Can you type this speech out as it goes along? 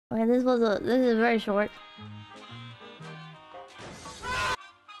Okay, this is very short.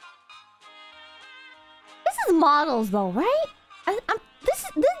 This is models though, right? These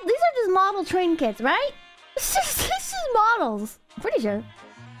are just model train kits, right? This is models. I'm pretty sure.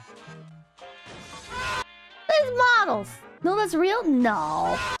 This is models. No, that's real?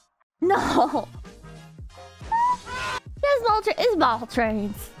 No. No. It's model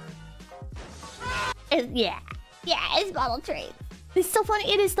trains. Yeah, it's model trains. It's still funny.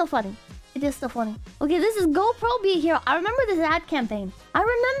 It is still funny. It is still funny. Okay, this is GoPro Be a Hero. I remember this ad campaign.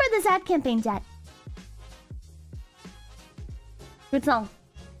 Chat. Good song.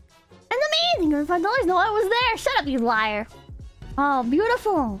 And amazing. $5. No, I was there. Shut up, you liar. Oh,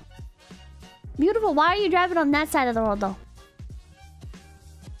 beautiful. Beautiful. Why are you driving on that side of the road, though?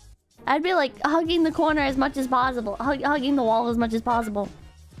 I'd be like hugging the corner as much as possible. Hugging the wall as much as possible.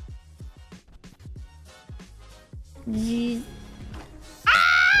 Jeez.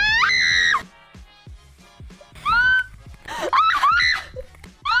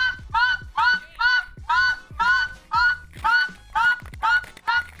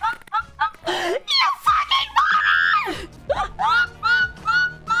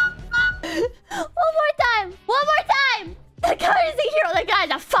 One more time! That guy is a hero. That guy's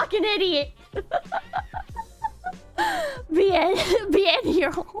a fucking idiot. Be a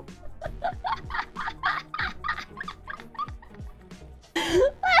hero. I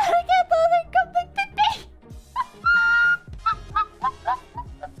can't bother coming today.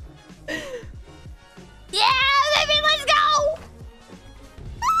 Yeah, baby, let's go.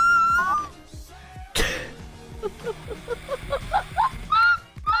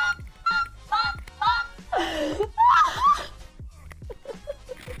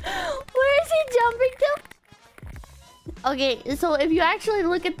 Where is he jumping to? Okay, so if you actually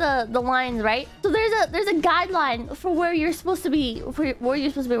look at the lines, right? So there's a guideline for where you're supposed to be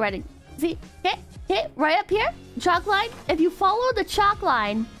riding. See? Okay, right up here, chalk line. If you follow the chalk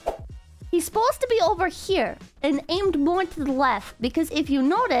line, he's supposed to be over here and aimed more to the left, because if you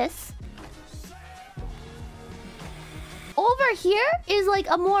notice, over here is like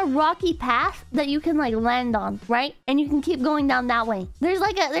a more rocky path that you can like land on, right? And you can keep going down that way. There's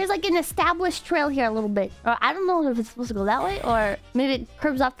like an established trail here a little bit. Or I don't know if it's supposed to go that way or maybe it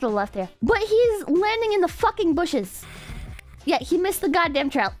curves off to the left there. But he's landing in the fucking bushes. Yeah, he missed the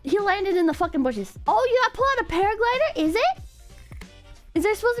goddamn trail. He landed in the fucking bushes. Oh, you gotta pull out a paraglider? Is it? Is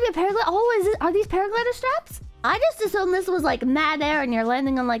there supposed to be a paraglider? Oh, is it? Are these paraglider straps? I just assumed this was like mad air and you're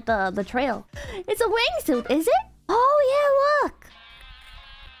landing on like the trail. It's a wingsuit, is it? Oh, yeah, look.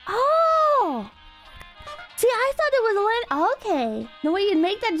 Oh. See, I thought it was a land. Okay. No way you'd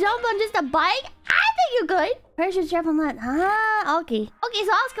make that jump on just a bike? I think you could. Parachute strap on that. Ah, okay. Okay,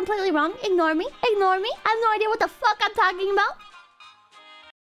 so I was completely wrong. Ignore me. Ignore me. I have no idea what the fuck I'm talking about.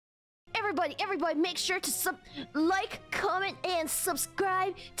 Everybody, make sure to like, comment, and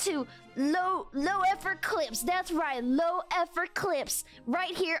subscribe to Low Effort Clips. That's right, Low Effort Clips,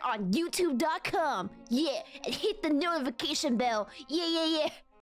 right here on YouTube.com. Yeah, and hit the notification bell. Yeah.